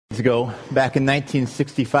ago, back in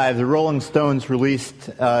 1965, the Rolling Stones released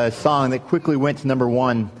a song that quickly went to number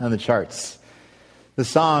one on the charts. The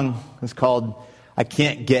song is called I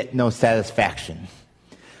Can't Get No Satisfaction.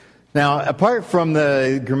 Now, apart from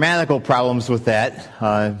the grammatical problems with that,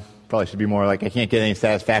 probably should be more like I can't get any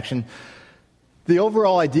satisfaction, the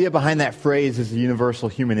overall idea behind that phrase is a universal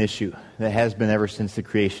human issue that has been ever since the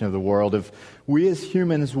creation of the world. Of we as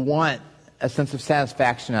humans want a sense of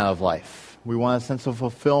satisfaction out of life. We want a sense of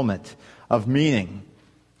fulfillment, of meaning.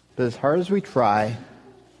 But as hard as we try,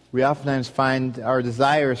 we oftentimes find our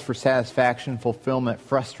desires for satisfaction, fulfillment,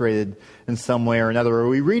 frustrated in some way or another. Or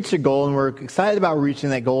we reach a goal and we're excited about reaching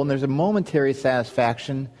that goal and there's a momentary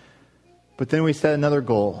satisfaction, but then we set another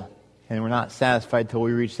goal and we're not satisfied till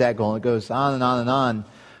we reach that goal. And it goes on and on and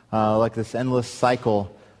on, like this endless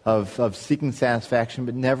cycle of seeking satisfaction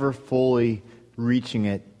but never fully reaching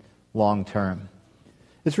it long term.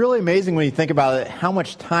 It's really amazing when you think about it, how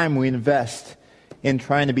much time we invest in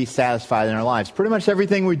trying to be satisfied in our lives. Pretty much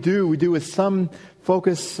everything we do with some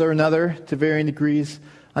focus or another to varying degrees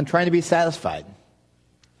on trying to be satisfied.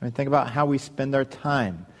 I mean, think about how we spend our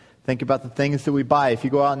time. Think about the things that we buy. If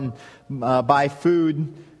you go out and buy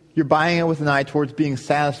food, you're buying it with an eye towards being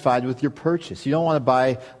satisfied with your purchase. You don't want to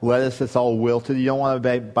buy lettuce that's all wilted. You don't want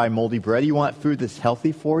to buy moldy bread. You want food that's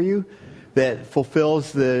healthy for you, that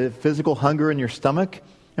fulfills the physical hunger in your stomach,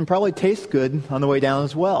 and probably tastes good on the way down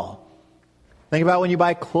as well. Think about when you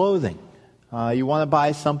buy clothing. You want to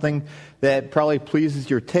buy something that probably pleases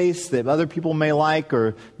your taste, that other people may like,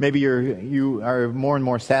 or maybe you are more and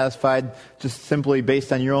more satisfied just simply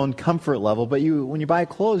based on your own comfort level. But when you buy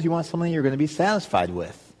clothes, you want something you're going to be satisfied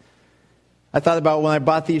with. I thought about when I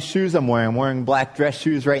bought these shoes I'm wearing. I'm wearing black dress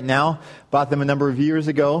shoes right now. Bought them a number of years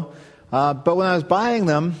ago. But when I was buying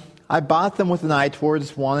them, I bought them with an eye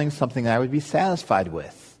towards wanting something that I would be satisfied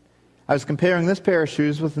with. I was comparing this pair of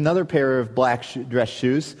shoes with another pair of black dress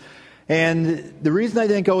shoes. And the reason I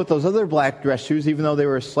didn't go with those other black dress shoes, even though they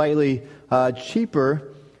were slightly cheaper,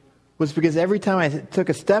 was because every time I took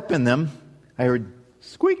a step in them, I heard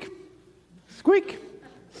squeak, squeak,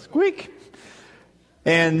 squeak.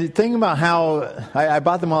 And thinking about how, I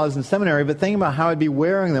bought them while I was in seminary, but thinking about how I'd be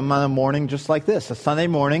wearing them on a morning just like this, a Sunday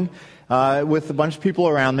morning, with a bunch of people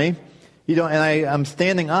around me. I'm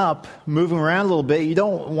standing up, moving around a little bit. You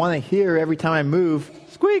don't want to hear every time I move,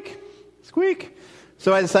 squeak, squeak.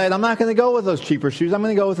 So I decided I'm not going to go with those cheaper shoes. I'm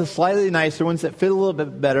going to go with the slightly nicer ones that fit a little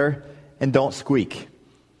bit better and don't squeak.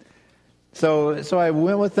 So I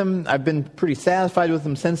went with them. I've been pretty satisfied with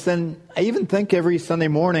them since then. I even think every Sunday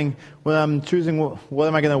morning when I'm choosing what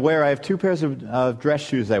am I going to wear, I have two pairs of dress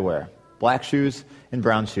shoes I wear, black shoes and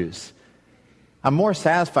brown shoes. I'm more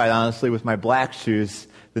satisfied, honestly, with my black shoes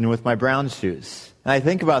than with my brown shoes. And I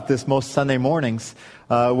think about this most Sunday mornings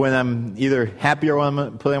when I'm either happier when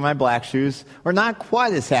I'm putting on my black shoes or not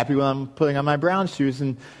quite as happy when I'm putting on my brown shoes.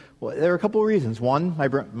 And there are a couple of reasons. One,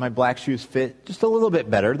 my black shoes fit just a little bit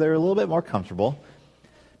better. They're a little bit more comfortable.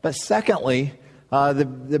 But secondly,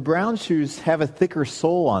 the brown shoes have a thicker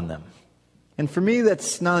sole on them. And for me,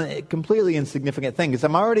 that's not a completely insignificant thing because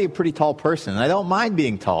I'm already a pretty tall person. And I don't mind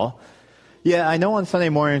being tall. Yeah, I know on Sunday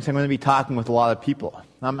mornings I'm going to be talking with a lot of people.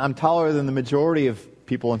 I'm taller than the majority of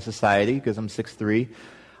people in society because I'm 6'3".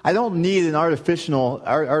 I don't need an artificial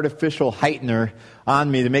heightener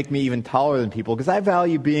on me to make me even taller than people because I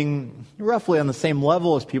value being roughly on the same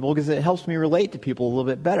level as people because it helps me relate to people a little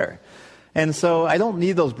bit better. And so I don't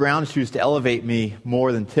need those brown shoes to elevate me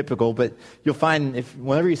more than typical, but you'll find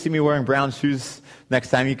whenever you see me wearing brown shoes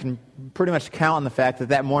next time, you can pretty much count on the fact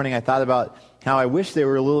that morning I thought about how I wish they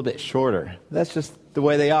were a little bit shorter. That's just the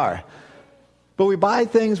way they are. But we buy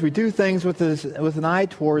things, we do things with an eye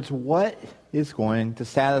towards what is going to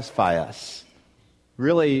satisfy us.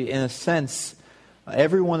 Really, in a sense,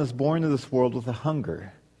 everyone is born into this world with a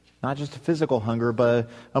hunger. Not just a physical hunger, but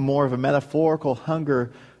a more of a metaphorical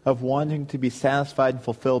hunger of wanting to be satisfied and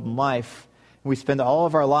fulfilled in life. And we spend all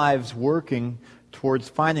of our lives working towards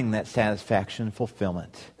finding that satisfaction and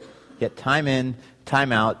fulfillment. Yet time in,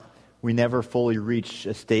 time out, we never fully reach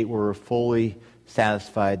a state where we're fully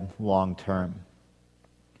satisfied long term.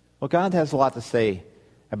 Well, God has a lot to say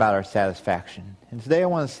about our satisfaction. And today I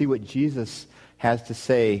want to see what Jesus has to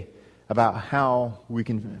say about how we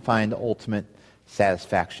can find ultimate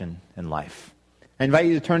satisfaction in life. I invite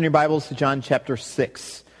you to turn your Bibles to John chapter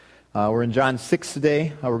 6. We're in John 6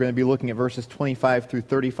 today. We're going to be looking at verses 25 through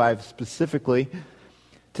 35 specifically.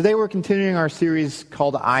 Today we're continuing our series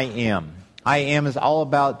called I Am. I Am is all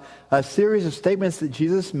about a series of statements that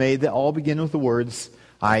Jesus made that all begin with the words,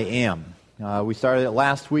 I am. We started it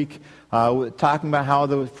last week talking about how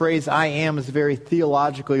the phrase I am is a very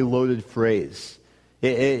theologically loaded phrase.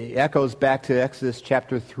 It echoes back to Exodus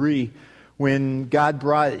chapter 3 when God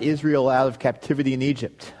brought Israel out of captivity in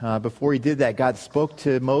Egypt. Before he did that, God spoke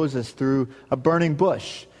to Moses through a burning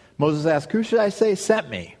bush. Moses asked, "Who should I say sent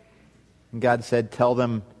me?" And God said, "Tell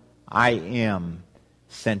them, I am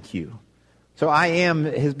sent you." So I am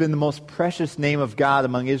has been the most precious name of God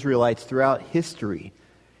among Israelites throughout history.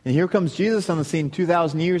 And here comes Jesus on the scene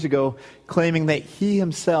 2,000 years ago, claiming that he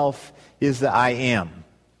himself is the I am.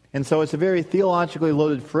 And so it's a very theologically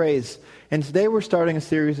loaded phrase. And today we're starting a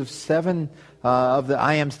series of 7 of the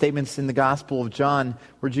I am statements in the Gospel of John,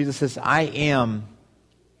 where Jesus says, I am,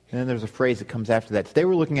 and then there's a phrase that comes after that. Today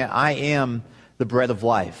we're looking at I am the bread of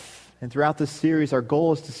life. And throughout this series, our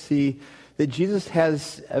goal is to see that Jesus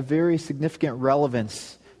has a very significant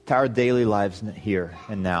relevance to our daily lives here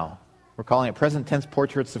and now. We're calling it present tense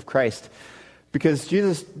portraits of Christ, because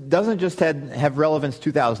Jesus doesn't just have relevance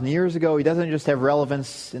 2,000 years ago. He doesn't just have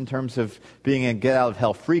relevance in terms of being a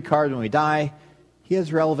get-out-of-hell-free card when we die. He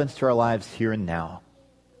has relevance to our lives here and now.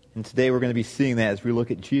 And today we're going to be seeing that as we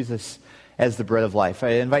look at Jesus as the bread of life.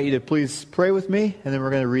 I invite you to please pray with me, and then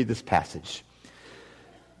we're going to read this passage.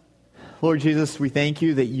 Lord Jesus, we thank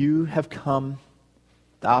you that you have come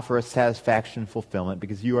to offer us satisfaction and fulfillment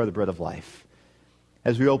because you are the bread of life.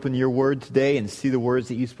 As we open your word today and see the words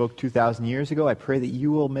that you spoke 2,000 years ago, I pray that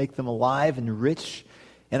you will make them alive and rich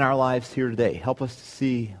in our lives here today. Help us to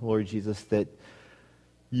see, Lord Jesus, that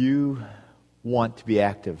you want to be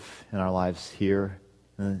active in our lives here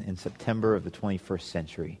in September of the 21st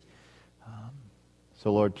century.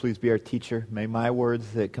 So, Lord, please be our teacher. May my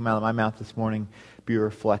words that come out of my mouth this morning be a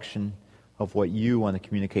reflection of what you want to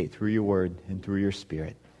communicate through your word and through your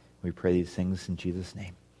Spirit. We pray these things in Jesus'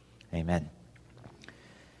 name. Amen.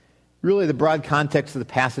 Really, the broad context of the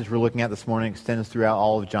passage we're looking at this morning extends throughout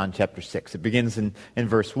all of John chapter 6. It begins in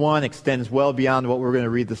verse 1, extends well beyond what we're going to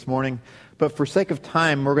read this morning. But for sake of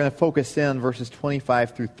time, we're going to focus in on verses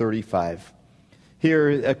 25 through 35. Here,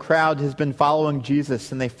 a crowd has been following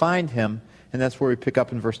Jesus, and they find him, and that's where we pick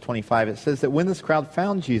up in verse 25. It says that when this crowd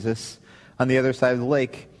found Jesus on the other side of the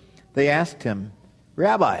lake, they asked him,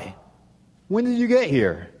 "Rabbi, when did you get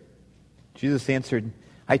here?" Jesus answered,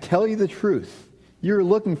 "I tell you the truth. You are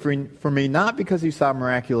looking for me not because you saw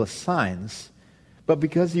miraculous signs, but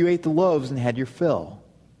because you ate the loaves and had your fill.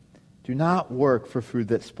 Do not work for food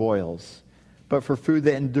that spoils, but for food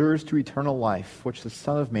that endures to eternal life, which the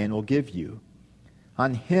Son of Man will give you.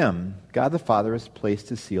 On him, God the Father has placed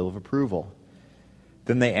his seal of approval."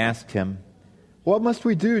 Then they asked him, "What must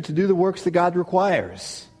we do to do the works that God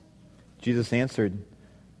requires?" Jesus answered,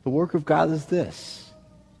 "The work of God is this,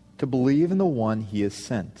 to believe in the one he has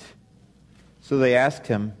sent." So they asked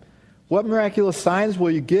him, "What miraculous signs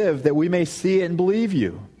will you give that we may see it and believe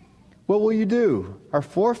you? What will you do? Our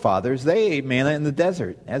forefathers, they ate manna in the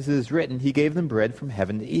desert. As it is written, he gave them bread from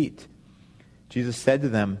heaven to eat." Jesus said to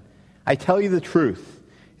them, "I tell you the truth.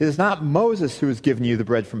 It is not Moses who has given you the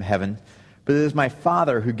bread from heaven, but it is my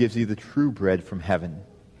Father who gives you the true bread from heaven.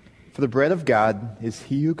 For the bread of God is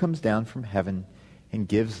he who comes down from heaven and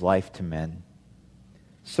gives life to men."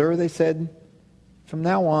 "Sir," they said, "from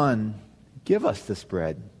now on, give us this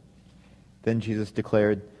bread." Then Jesus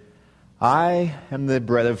declared, "I am the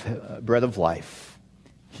bread of life.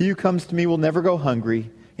 He who comes to me will never go hungry,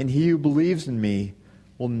 and he who believes in me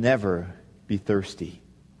will never be thirsty."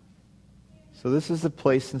 So this is the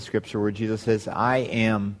place in Scripture where Jesus says, "I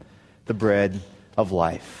am the bread of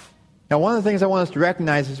life." Now, one of the things I want us to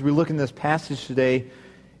recognize as we look in this passage today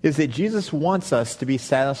is that Jesus wants us to be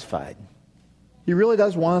satisfied. He really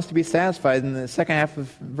does want us to be satisfied. In the second half of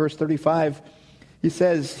verse 35, he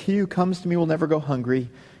says, "He who comes to me will never go hungry.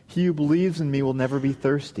 He who believes in me will never be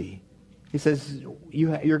thirsty." He says,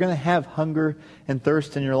 you're going to have hunger and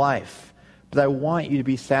thirst in your life, but I want you to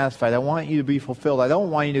be satisfied. I want you to be fulfilled. I don't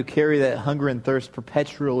want you to carry that hunger and thirst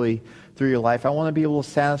perpetually through your life. I want to be able to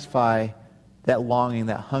satisfy that longing,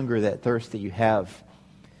 that hunger, that thirst that you have.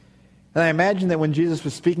 And I imagine that when Jesus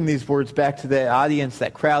was speaking these words back to that audience,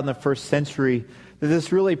 that crowd in the first century, that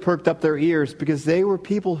this really perked up their ears because they were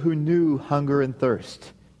people who knew hunger and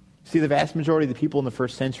thirst. See, the vast majority of the people in the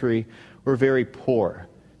first century were very poor.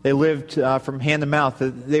 They lived from hand to mouth.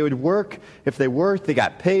 They would work. If they worked, they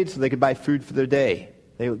got paid so they could buy food for their day.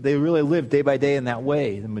 They really lived day by day in that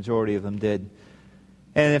way, the majority of them did.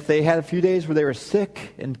 And if they had a few days where they were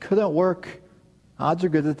sick and couldn't work, odds are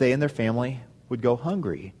good that they and their family would go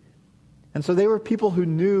hungry. And so they were people who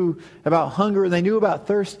knew about hunger, and they knew about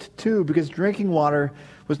thirst too, because drinking water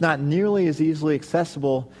was not nearly as easily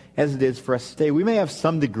accessible as it is for us today. We may have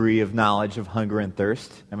some degree of knowledge of hunger and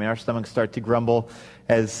thirst. I mean, our stomachs start to grumble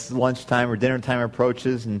as lunchtime or dinner time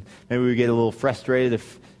approaches, and maybe we get a little frustrated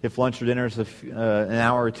if lunch or dinner is an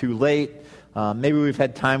hour or two late. Maybe we've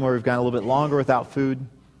had time where we've gone a little bit longer without food.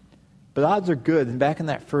 But odds are good, and back in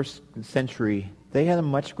that first century, they had a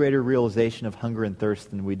much greater realization of hunger and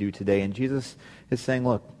thirst than we do today. And Jesus is saying,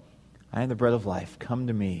 look, I am the bread of life. Come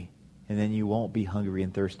to me, and then you won't be hungry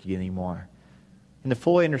and thirsty anymore. And to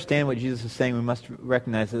fully understand what Jesus is saying, we must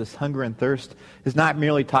recognize that this hunger and thirst is not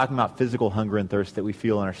merely talking about physical hunger and thirst that we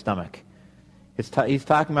feel in our stomach. He's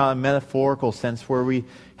talking about a metaphorical sense where we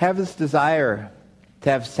have this desire to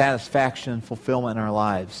have satisfaction and fulfillment in our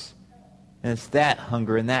lives. And it's that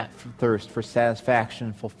hunger and that thirst for satisfaction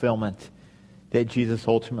and fulfillment that Jesus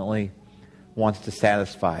ultimately wants to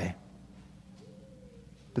satisfy.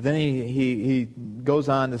 But then he goes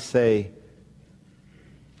on to say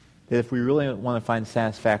that if we really want to find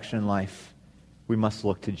satisfaction in life, we must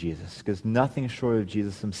look to Jesus, because nothing short of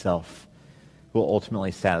Jesus himself will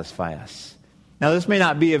ultimately satisfy us. Now, this may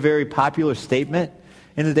not be a very popular statement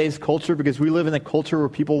in today's culture, because we live in a culture where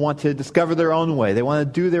people want to discover their own way. They want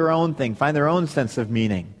to do their own thing, find their own sense of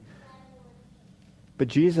meaning. But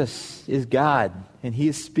Jesus is God, and he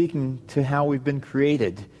is speaking to how we've been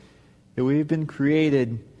created. That we've been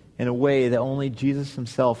created in a way that only Jesus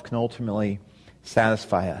himself can ultimately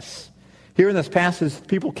satisfy us. Here in this passage,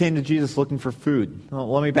 people came to Jesus looking for food. Well,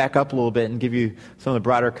 let me back up a little bit and give you some of the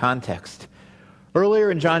broader context.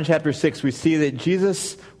 Earlier in John chapter 6, we see that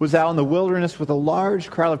Jesus was out in the wilderness with a large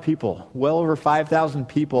crowd of people, well over 5,000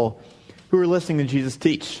 people who were listening to Jesus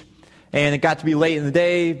teach. And it got to be late in the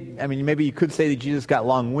day. I mean, maybe you could say that Jesus got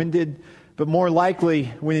long-winded, but more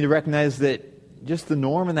likely we need to recognize that just the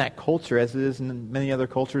norm in that culture, as it is in many other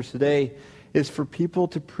cultures today, is for people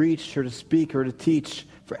to preach or to speak or to teach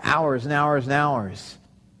for hours and hours and hours.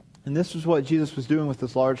 And this was what Jesus was doing with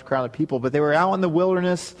this large crowd of people. But they were out in the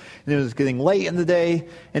wilderness, and it was getting late in the day,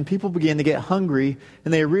 and people began to get hungry,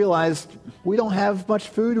 and they realized, we don't have much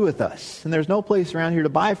food with us, and there's no place around here to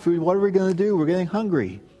buy food. What are we going to do? We're getting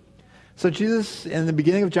hungry. So Jesus, in the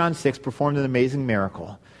beginning of John 6, performed an amazing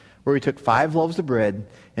miracle, where he took 5 loaves of bread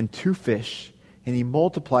and 2 fish, and he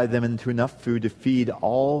multiplied them into enough food to feed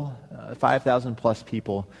all 5,000 plus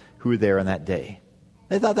people who were there on that day.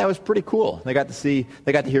 They thought that was pretty cool. They got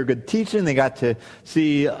to hear good teaching, they got to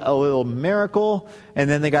see a little miracle, and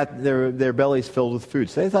then they got their bellies filled with food.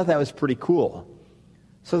 So they thought that was pretty cool.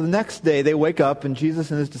 So the next day they wake up and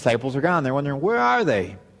Jesus and his disciples are gone. They're wondering, where are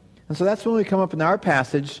they? And so that's when we come up in our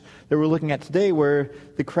passage that we're looking at today, where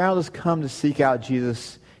the crowd has come to seek out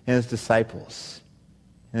Jesus and his disciples.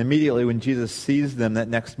 And immediately when Jesus sees them that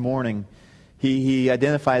next morning, he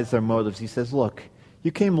identifies their motives. He says, look,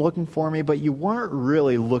 you came looking for me, but you weren't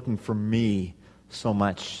really looking for me so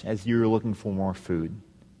much as you were looking for more food.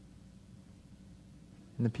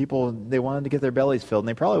 And the people, they wanted to get their bellies filled, and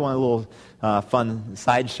they probably wanted a little fun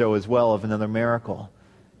sideshow as well of another miracle.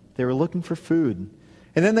 They were looking for food.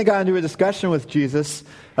 And then they got into a discussion with Jesus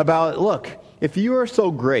about, look, if you are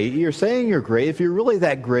so great, you're saying you're great, if you're really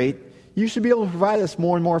that great, you should be able to provide us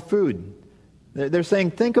more and more food. They're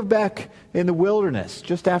saying, think of back in the wilderness,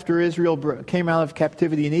 just after Israel came out of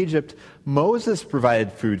captivity in Egypt, Moses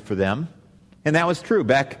provided food for them. And that was true.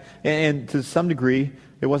 Back, and to some degree,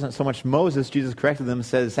 it wasn't so much Moses. Jesus corrected them and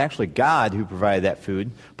said it's actually God who provided that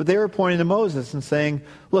food. But they were pointing to Moses and saying,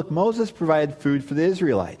 look, Moses provided food for the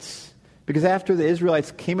Israelites. Because after the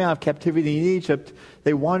Israelites came out of captivity in Egypt,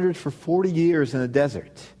 they wandered for 40 years in the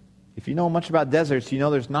desert. If you know much about deserts, you know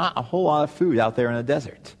there's not a whole lot of food out there in a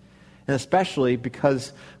desert. And especially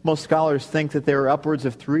because most scholars think that there are upwards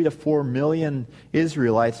of 3 to 4 million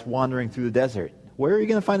Israelites wandering through the desert. Where are you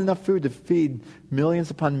going to find enough food to feed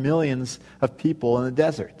millions upon millions of people in the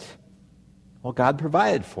desert? Well, God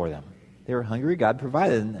provided for them. They were hungry, God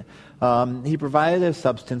provided. He provided a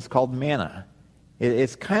substance called manna.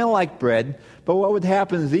 It's kind of like bread, but what would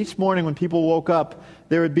happen is each morning when people woke up,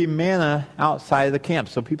 there would be manna outside of the camp.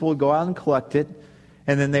 So people would go out and collect it,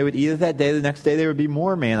 and then they would eat it that day. The next day there would be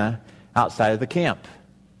more manna outside of the camp.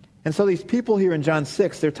 And so these people here in John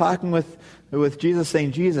 6, they're talking with Jesus,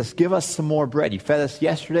 saying, Jesus, give us some more bread. You fed us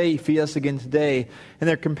yesterday, you feed us again today. And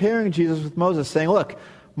they're comparing Jesus with Moses, saying, look,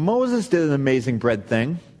 Moses did an amazing bread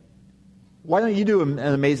thing. Why don't you do an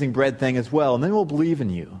amazing bread thing as well? And then we'll believe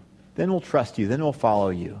in you. Then we'll trust you. Then we'll follow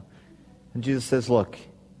you. And Jesus says, look,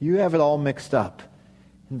 you have it all mixed up.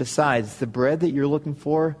 And besides, the bread that you're looking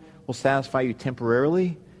for will satisfy you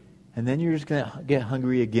temporarily, and then you're just going to get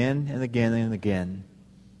hungry again and again and again.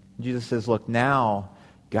 Jesus says, look, now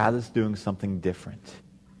God is doing something different.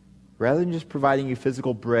 Rather than just providing you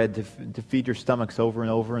physical bread to feed your stomachs over and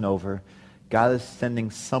over and over, God is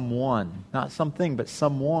sending someone, not something, but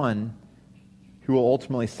someone who will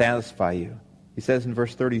ultimately satisfy you. He says in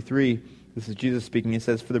verse 33, this is Jesus speaking, he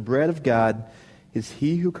says, "For the bread of God is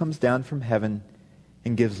he who comes down from heaven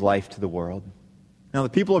and gives life to the world." Now the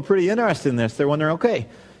people are pretty interested in this. They're wondering, okay,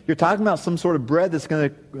 you're talking about some sort of bread that's going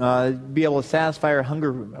to be able to satisfy our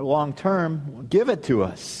hunger long term. Give it to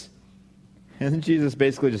us. And then Jesus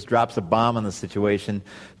basically just drops a bomb on the situation,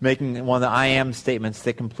 making one of the I am statements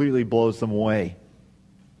that completely blows them away.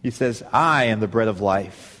 He says, "I am the bread of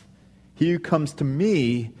life. He who comes to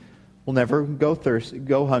me will never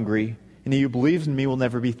go hungry, and he who believes in me will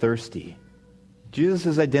never be thirsty." Jesus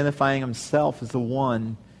is identifying himself as the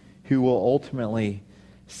one who will ultimately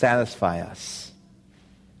satisfy us.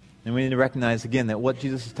 And we need to recognize again that what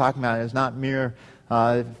Jesus is talking about is not mere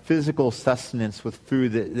physical sustenance with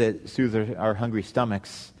food that soothes our hungry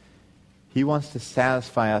stomachs. He wants to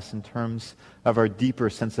satisfy us in terms of our deeper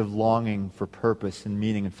sense of longing for purpose and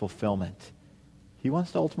meaning and fulfillment. He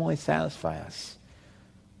wants to ultimately satisfy us.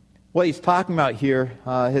 What he's talking about here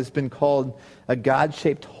has been called a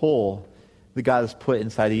God-shaped hole that God has put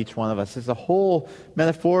inside each one of us. It's a hole,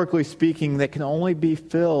 metaphorically speaking, that can only be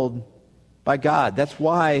filled by God. That's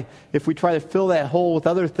why if we try to fill that hole with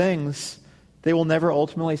other things, they will never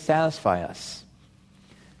ultimately satisfy us.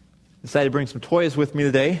 I decided to bring some toys with me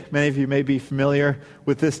today. Many of you may be familiar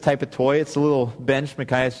with this type of toy. It's a little bench.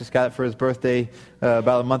 Micaiah's just got it for his birthday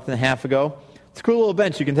about a month and a half ago. It's a cool little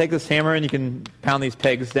bench. You can take this hammer and you can pound these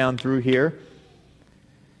pegs down through here.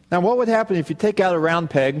 Now, what would happen if you take out a round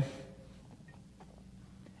peg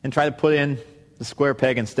and try to put in the square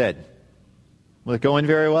peg instead? Will it go in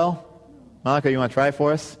very well? Monica, you want to try it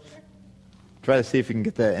for us? Try to see if you can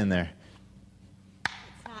get that in there. It's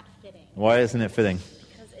not fitting. Why isn't it fitting?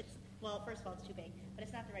 Because it's, well, first of all, it's too big, but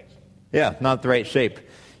it's not the right shape. Yeah, not the right shape.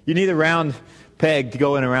 You need a round peg to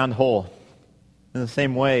go in a round hole. In the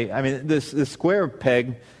same way, I mean, this square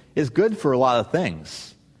peg is good for a lot of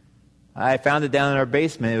things. I found it down in our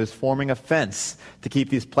basement. It was forming a fence to keep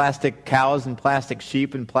these plastic cows and plastic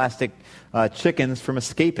sheep and plastic chickens from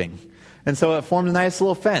escaping. And so it formed a nice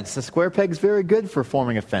little fence. A square peg is very good for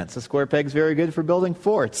forming a fence. A square peg is very good for building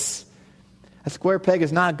forts. A square peg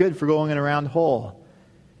is not good for going in a round hole.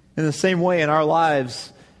 In the same way, in our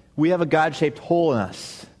lives, we have a God-shaped hole in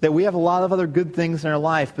us. That we have a lot of other good things in our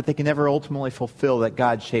life, but they can never ultimately fulfill that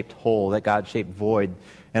God-shaped hole, that God-shaped void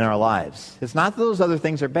in our lives. It's not that those other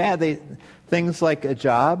things are bad. Things like a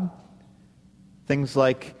job, things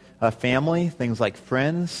like a family, things like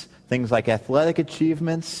friends, things like athletic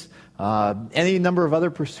achievements, any number of other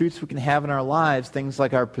pursuits we can have in our lives, things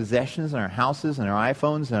like our possessions and our houses and our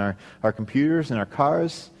iPhones and our computers and our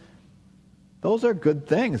cars. Those are good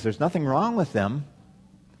things. There's nothing wrong with them.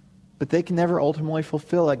 But they can never ultimately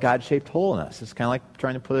fulfill that God-shaped hole in us. It's kind of like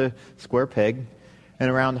trying to put a square peg in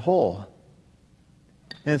a round hole.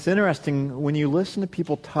 And it's interesting, when you listen to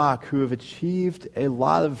people talk who have achieved a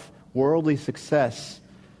lot of worldly success,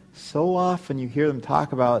 so often you hear them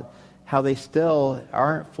talk about how they still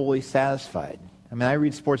aren't fully satisfied. I mean, I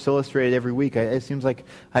read Sports Illustrated every week. It seems like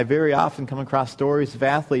I very often come across stories of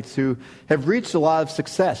athletes who have reached a lot of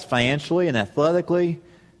success financially and athletically.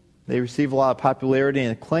 They receive a lot of popularity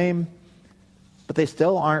and acclaim, but they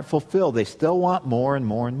still aren't fulfilled. They still want more and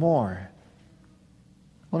more and more.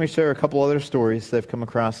 Let me share a couple other stories that I've come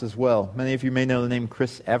across as well. Many of you may know the name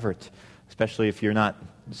Chris Evert, especially if you're not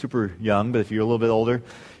super young, but if you're a little bit older.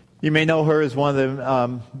 You may know her as one of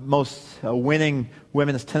the most winning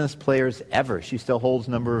women's tennis players ever. She still holds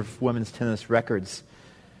a number of women's tennis records.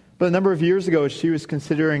 But a number of years ago, she was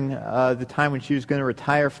considering the time when she was going to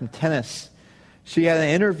retire from tennis. She had an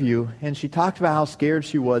interview, and she talked about how scared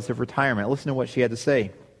she was of retirement. Listen to what she had to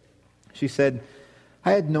say. She said,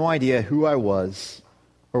 "I had no idea who I was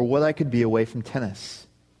or what I could be away from tennis.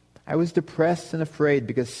 I was depressed and afraid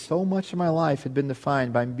because so much of my life had been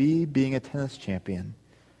defined by me being a tennis champion.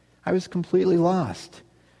 I was completely lost.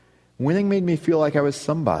 Winning made me feel like I was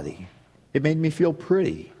somebody. It made me feel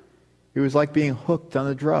pretty. It was like being hooked on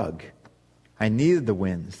a drug. I needed the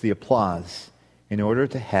wins, the applause, in order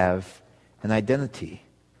to have an identity."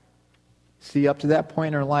 See, up to that point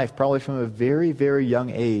in her life, probably from a very, very young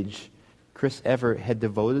age, Chris Evert had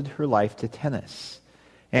devoted her life to tennis.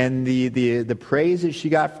 And the praise that she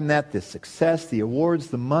got from that, the success, the awards,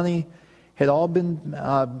 the money, had all been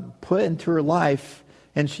put into her life,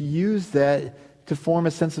 and she used that to form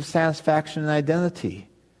a sense of satisfaction and identity.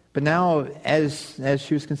 But now, as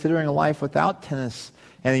she was considering a life without tennis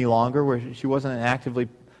any longer, where she wasn't actively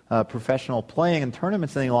professional playing in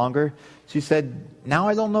tournaments any longer. She said, now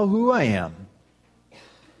I don't know who I am.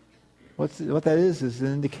 What that is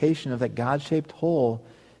an indication of that God-shaped hole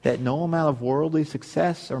that no amount of worldly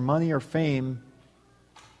success or money or fame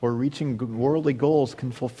or reaching worldly goals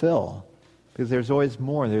can fulfill. Because there's always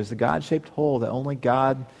more. There's the God-shaped hole that only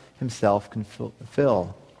God himself can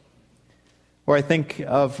fill. Or I think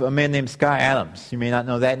of a man named Scott Adams. You may not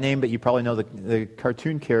know that name, but you probably know the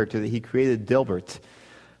cartoon character that he created, Dilbert.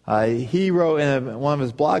 He wrote in one of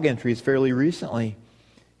his blog entries fairly recently,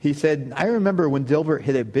 he said, I remember when Dilbert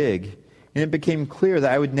hit it big, and it became clear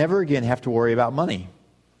that I would never again have to worry about money.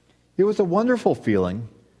 It was a wonderful feeling,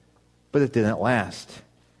 but it didn't last.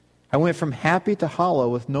 I went from happy to hollow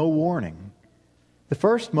with no warning. The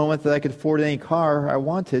first moment that I could afford any car I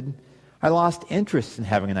wanted, I lost interest in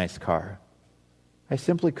having a nice car. I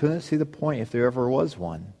simply couldn't see the point if there ever was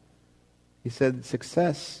one. He said,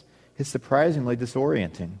 success is surprisingly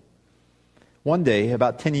disorienting. One day,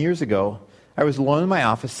 about 10 years ago, I was alone in my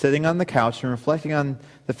office, sitting on the couch and reflecting on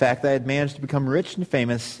the fact that I had managed to become rich and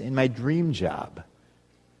famous in my dream job.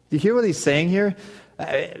 Do you hear what he's saying here?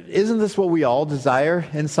 Isn't this what we all desire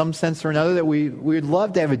in some sense or another? That we would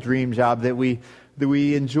love to have a dream job that we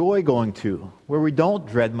enjoy going to, where we don't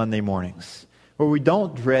dread Monday mornings, where we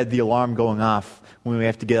don't dread the alarm going off when we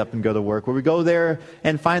have to get up and go to work, where we go there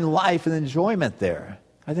and find life and enjoyment there.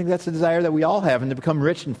 I think that's a desire that we all have, and to become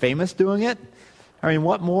rich and famous doing it, I mean,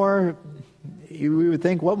 what more, we would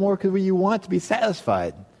think, what more could you want to be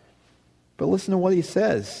satisfied? But listen to what he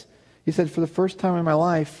says. He said, for the first time in my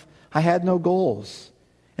life, I had no goals.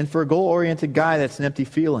 And for a goal-oriented guy, that's an empty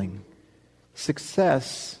feeling.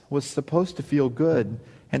 Success was supposed to feel good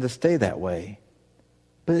and to stay that way.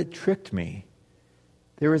 But it tricked me.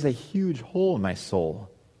 There was a huge hole in my soul.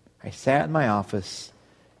 I sat in my office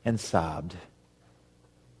and sobbed.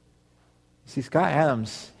 See, Scott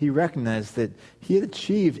Adams, he recognized that he had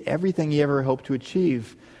achieved everything he ever hoped to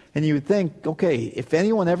achieve. And you would think, okay, if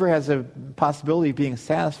anyone ever has a possibility of being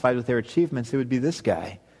satisfied with their achievements, it would be this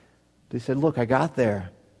guy. But he said, look, I got there.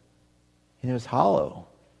 And it was hollow.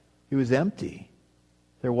 It was empty.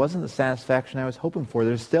 There wasn't the satisfaction I was hoping for.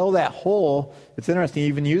 There's still that hole. It's interesting, he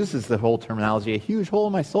even uses the whole terminology, a huge hole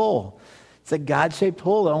in my soul. It's a God-shaped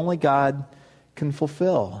hole that only God can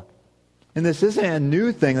fulfill. And this isn't a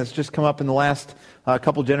new thing that's just come up in the last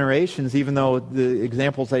couple generations, even though the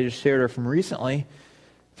examples I just shared are from recently.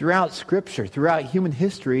 Throughout Scripture, throughout human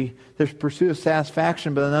history, there's pursuit of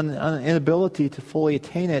satisfaction, but an inability to fully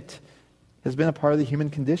attain it has been a part of the human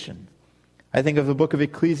condition. I think of the book of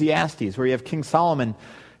Ecclesiastes, where you have King Solomon,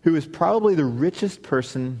 who is probably the richest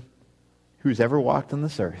person who's ever walked on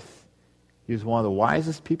this earth. He was one of the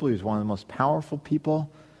wisest people. He was one of the most powerful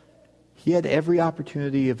people. He had every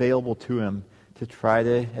opportunity available to him to try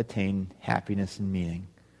to attain happiness and meaning.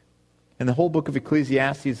 And the whole book of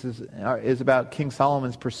Ecclesiastes is about King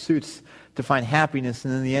Solomon's pursuits to find happiness,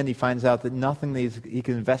 and in the end he finds out that nothing that he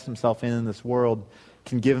can invest himself in this world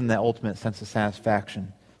can give him that ultimate sense of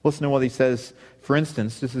satisfaction. Listen to what he says. For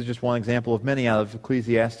instance, this is just one example of many out of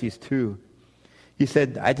Ecclesiastes 2. He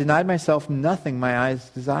said, I denied myself nothing my eyes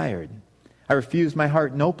desired. I refused my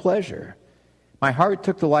heart no pleasure. My heart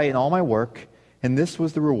took delight in all my work, and this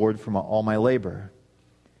was the reward from all my labor.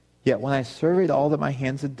 Yet when I surveyed all that my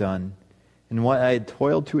hands had done, and what I had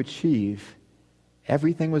toiled to achieve,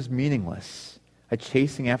 everything was meaningless, a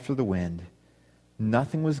chasing after the wind.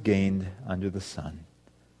 Nothing was gained under the sun.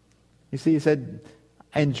 You see, he said,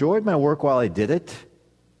 I enjoyed my work while I did it,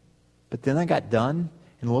 but then I got done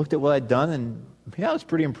and looked at what I'd done, and yeah, it was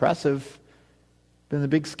pretty impressive. But in the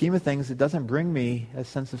big scheme of things, it doesn't bring me a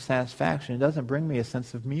sense of satisfaction. It doesn't bring me a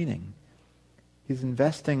sense of meaning. He's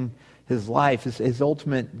investing his life, his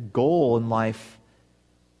ultimate goal in life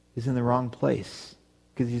is in the wrong place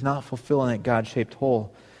because he's not fulfilling that God-shaped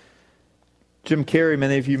hole. Jim Carrey,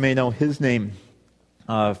 many of you may know his name,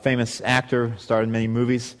 famous actor, starred in many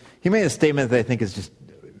movies. He made a statement that I think is just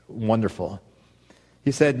wonderful.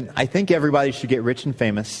 He said, I think everybody should get rich and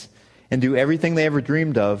famous and do everything they ever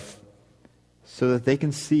dreamed of so that they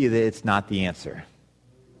can see that it's not the answer.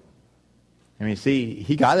 I mean, see,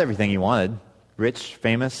 he got everything he wanted. Rich,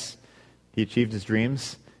 famous, he achieved his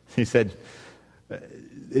dreams. He said,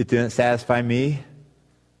 it didn't satisfy me.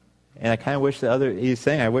 And I kind of wish he's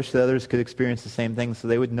saying, I wish that others could experience the same thing so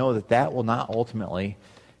they would know that that will not ultimately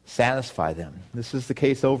satisfy them. This is the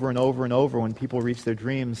case over and over and over when people reach their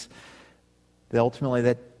dreams. That ultimately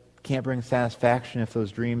that can't bring satisfaction if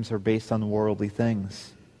those dreams are based on worldly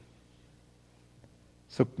things.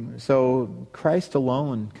 So Christ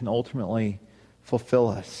alone can ultimately fulfill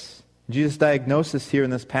us. Jesus' diagnosis here in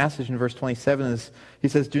this passage in verse 27 is, he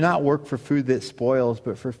says, do not work for food that spoils,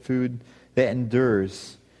 but for food that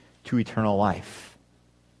endures to eternal life.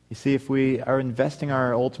 You see, if we are investing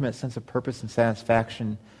our ultimate sense of purpose and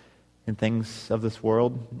satisfaction in things of this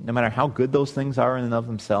world, no matter how good those things are in and of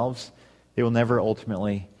themselves, they will never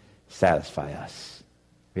ultimately satisfy us.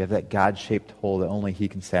 We have that God-shaped hole that only He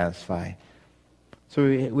can satisfy.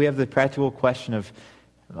 So we have the practical question of,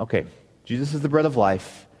 okay, Jesus is the bread of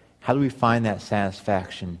life. How do we find that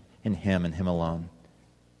satisfaction in Him and Him alone?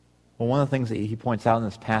 Well, one of the things that he points out in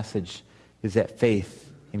this passage is that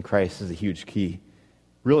faith in Christ is a huge key.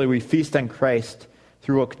 Really, we feast on Christ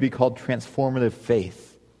through what could be called transformative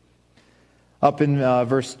faith. Up in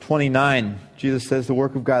verse 29, Jesus says the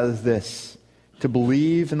work of God is this, to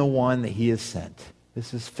believe in the one that He has sent.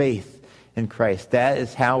 This is faith in Christ. That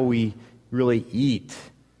is how we really eat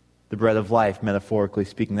the bread of life, metaphorically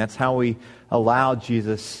speaking. That's how we allow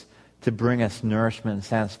Jesus to bring us nourishment and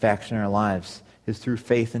satisfaction in our lives, is through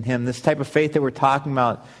faith in Him. This type of faith that we're talking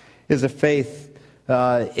about is a faith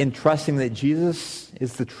in trusting that Jesus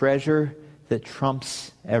is the treasure that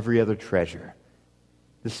trumps every other treasure.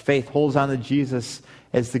 This faith holds on to Jesus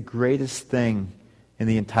as the greatest thing in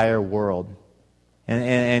the entire world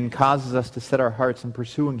and causes us to set our hearts in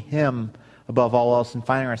pursuing Him above all else and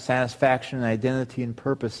finding our satisfaction and identity and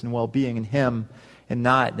purpose and well-being in Him and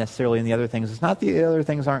not necessarily in the other things. It's not the other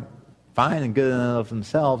things aren't fine and good in and of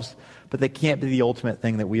themselves, but they can't be the ultimate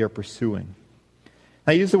thing that we are pursuing.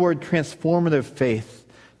 I use the word transformative faith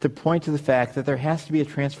to point to the fact that there has to be a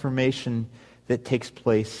transformation that takes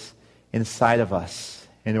place inside of us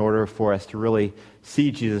in order for us to really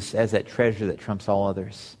see Jesus as that treasure that trumps all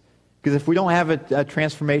others. Because if we don't have a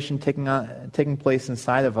transformation taking place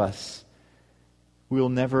inside of us, we will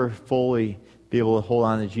never fully be able to hold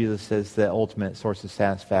on to Jesus as the ultimate source of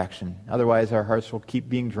satisfaction. Otherwise, our hearts will keep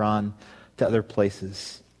being drawn to other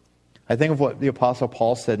places. I think of what the Apostle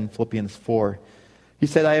Paul said in Philippians 4. He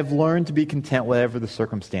said, I have learned to be content whatever the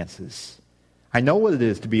circumstances. I know what it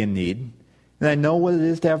is to be in need, and I know what it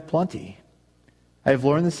is to have plenty. I have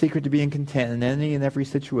learned the secret to being content in any and every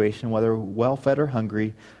situation, whether well-fed or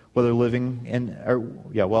hungry, whether living in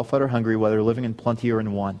plenty or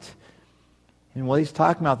in want. And what he's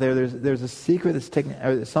talking about there's a secret that's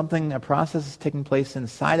a process that's taking place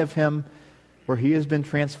inside of him where he has been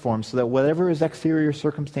transformed so that whatever his exterior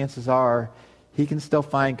circumstances are, he can still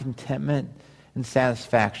find contentment and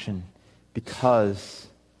satisfaction because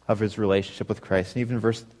of his relationship with Christ. And even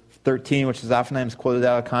verse 13, which is oftentimes quoted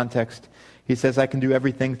out of context, he says, I can do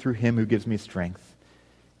everything through Him who gives me strength.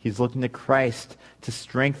 He's looking to Christ to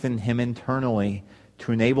strengthen him internally,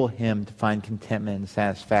 to enable him to find contentment and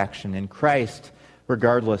satisfaction in Christ,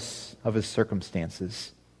 regardless of his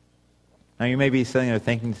circumstances. Now you may be sitting there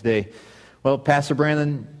thinking today, well, Pastor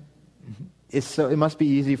Brandon, it must be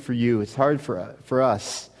easy for you. It's hard for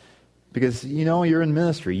us. Because, you're in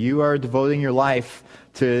ministry. You are devoting your life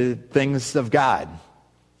to things of God.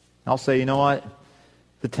 I'll say, you know what?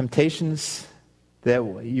 The temptations that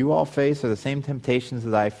you all face are the same temptations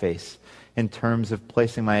that I face in terms of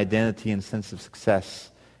placing my identity and sense of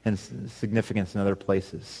success and significance in other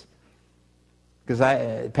places.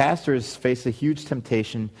 Because pastors face a huge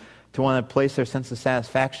temptation to want to place their sense of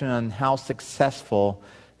satisfaction on how successful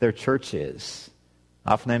their church is.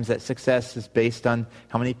 Oftentimes that success is based on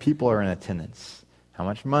how many people are in attendance, how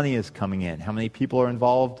much money is coming in, how many people are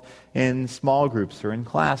involved in small groups or in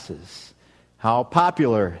classes, how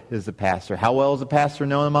popular is the pastor, how well is the pastor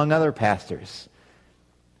known among other pastors.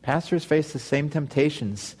 Pastors face the same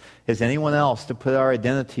temptations as anyone else to put our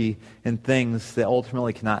identity in things that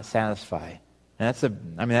ultimately cannot satisfy. And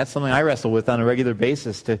that's something I wrestle with on a regular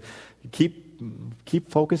basis, to keep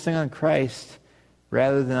focusing on Christ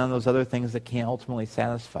rather than on those other things that can't ultimately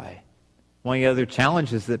satisfy. One of the other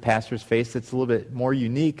challenges that pastors face that's a little bit more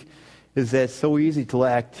unique is that it's so easy to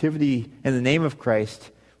let activity in the name of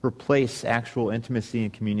Christ replace actual intimacy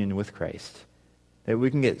and communion with Christ. That we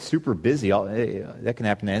can get super busy. That can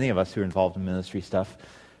happen to any of us who are involved in ministry stuff.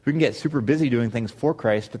 We can get super busy doing things for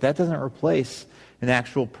Christ, but that doesn't replace an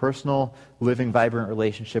actual personal, living, vibrant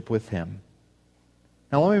relationship with Him.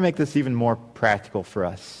 Now let me make this even more practical for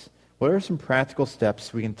us. What are some practical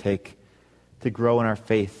steps we can take to grow in our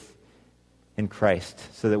faith in Christ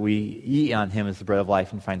so that we eat on Him as the bread of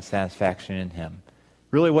life and find satisfaction in Him?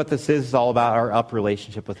 Really what this is all about our up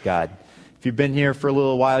relationship with God. If you've been here for a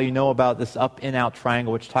little while, you know about this up and out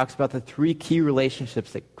triangle, which talks about the three key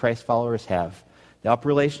relationships that Christ followers have. The up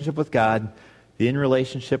relationship with God, the in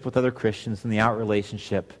relationship with other Christians, and the out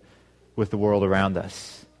relationship with the world around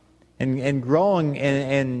us. And growing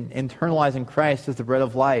and internalizing Christ as the bread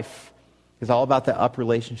of life It's all about the up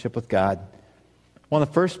relationship with God. One of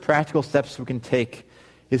the first practical steps we can take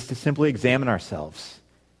is to simply examine ourselves.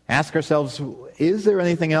 Ask ourselves, is there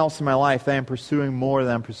anything else in my life that I'm pursuing more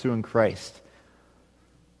than I'm pursuing Christ?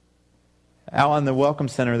 Out on the Welcome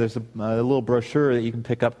Center, there's a little brochure that you can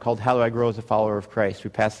pick up called How Do I Grow as a Follower of Christ? We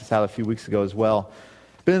passed this out a few weeks ago as well.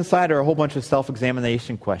 But inside are a whole bunch of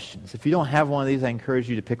self-examination questions. If you don't have one of these, I encourage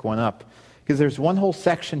you to pick one up. Because there's one whole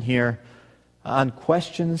section here on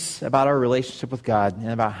questions about our relationship with God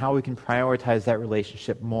and about how we can prioritize that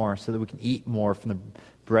relationship more so that we can eat more from the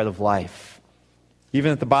bread of life.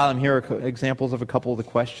 Even at the bottom here are examples of a couple of the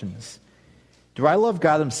questions. Do I love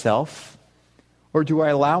God himself? Or do I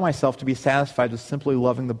allow myself to be satisfied with simply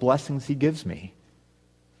loving the blessings he gives me?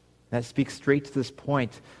 That speaks straight to this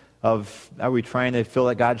point of, are we trying to fill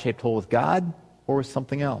that God-shaped hole with God or with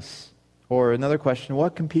something else? Or another question,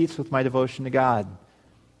 what competes with my devotion to God?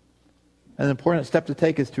 An important step to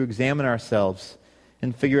take is to examine ourselves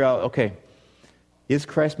and figure out, okay, is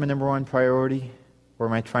Christ my number one priority? Or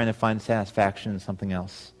am I trying to find satisfaction in something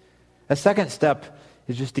else? A second step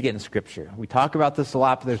is just to get in Scripture. We talk about this a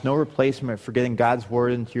lot, but there's no replacement for getting God's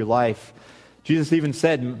Word into your life. Jesus even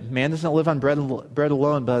said, man doesn't live on bread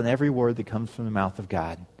alone, but on every word that comes from the mouth of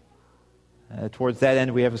God. Towards that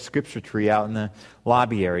end, we have a Scripture tree out in the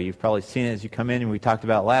lobby area. You've probably seen it as you come in, and we talked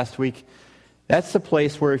about it last week. That's the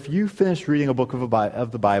place where if you finish reading a book of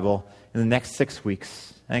the Bible in the next 6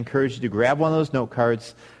 weeks, I encourage you to grab one of those note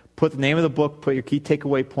cards, put the name of the book, put your key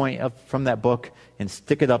takeaway point up from that book, and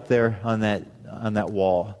stick it up there on that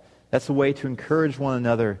wall. That's a way to encourage one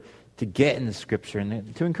another to get into Scripture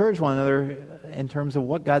and to encourage one another in terms of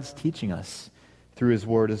what God's teaching us through his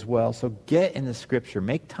Word as well. So get into Scripture.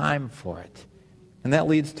 Make time for it. And that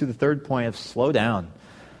leads to the third point of slow down.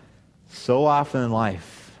 So often in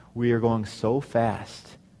life, we are going so fast.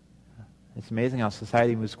 It's amazing how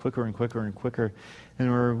society moves quicker and quicker and quicker.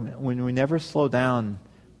 And when we never slow down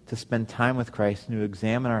to spend time with Christ and to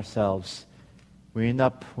examine ourselves, we end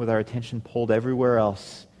up with our attention pulled everywhere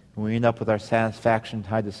else. And we end up with our satisfaction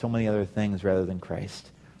tied to so many other things rather than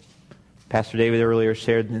Christ. Pastor David earlier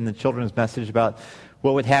shared in the children's message about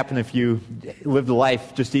what would happen if you lived a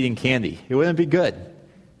life just eating candy. It wouldn't be good.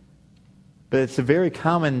 But it's a very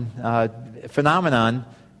common phenomenon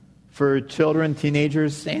for children,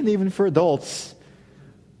 teenagers, and even for adults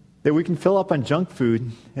that we can fill up on junk food,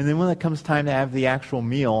 and then when it comes time to have the actual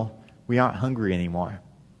meal, we aren't hungry anymore.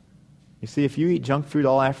 You see, if you eat junk food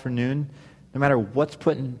all afternoon, no matter what's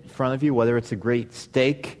put in front of you, whether it's a great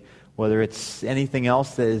steak, whether it's anything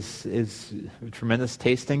else that is tremendous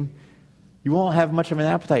tasting, you won't have much of an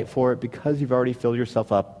appetite for it because you've already filled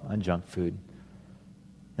yourself up on junk food.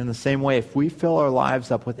 In the same way, if we fill our lives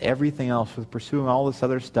up with everything else, with pursuing all this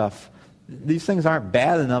other stuff, these things aren't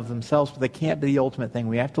bad in of themselves, but they can't be the ultimate thing.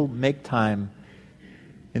 We have to make time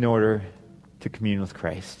in order to commune with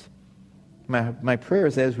Christ. My prayer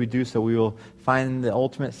is that as we do so, we will find the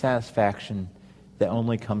ultimate satisfaction that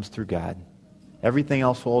only comes through God. Everything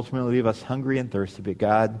else will ultimately leave us hungry and thirsty, but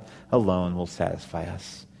God alone will satisfy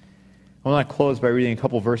us. I want to close by reading a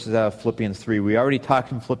couple verses out of Philippians 3. We already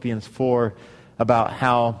talked in Philippians 4 about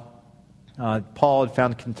how Paul had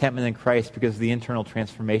found contentment in Christ because of the internal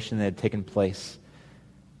transformation that had taken place.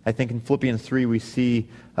 I think in Philippians 3 we see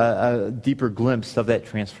a deeper glimpse of that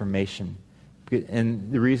transformation.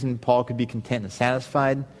 And the reason Paul could be content and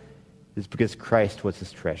satisfied is because Christ was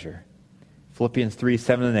his treasure. Philippians 3,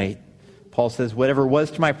 7 and 8. Paul says, whatever was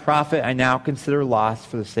to my profit, I now consider loss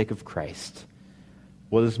for the sake of Christ.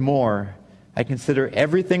 What is more, I consider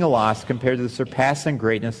everything a loss compared to the surpassing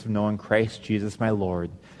greatness of knowing Christ Jesus my Lord,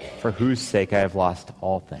 for whose sake I have lost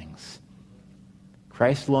all things.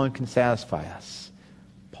 Christ alone can satisfy us.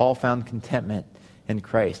 Paul found contentment in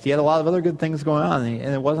Christ. He had a lot of other good things going on,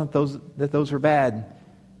 and it wasn't those were bad,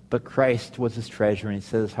 but Christ was his treasure, and he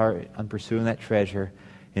set his heart on pursuing that treasure,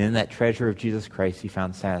 and in that treasure of Jesus Christ, he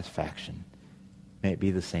found satisfaction. May it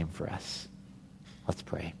be the same for us. Let's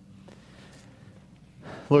pray.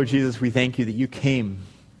 Lord Jesus, we thank you that you came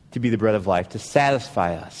to be the bread of life, to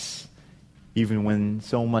satisfy us, even when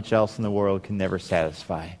so much else in the world can never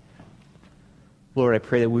satisfy. Lord, I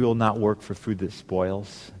pray that we will not work for food that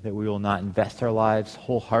spoils, that we will not invest our lives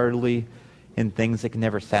wholeheartedly in things that can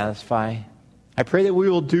never satisfy. I pray that we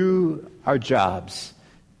will do our jobs,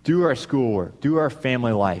 do our schoolwork, do our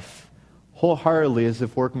family life wholeheartedly as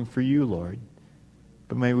if working for you, Lord.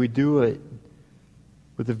 But may we do it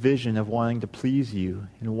with a vision of wanting to please you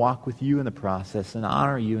and walk with you in the process and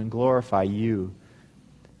honor you and glorify you,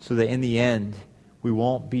 so that in the end we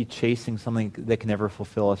won't be chasing something that can never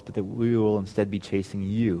fulfill us, but that we will instead be chasing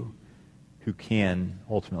you, who can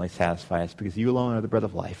ultimately satisfy us, because you alone are the bread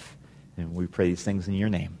of life. And we pray these things in your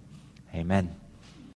name. Amen.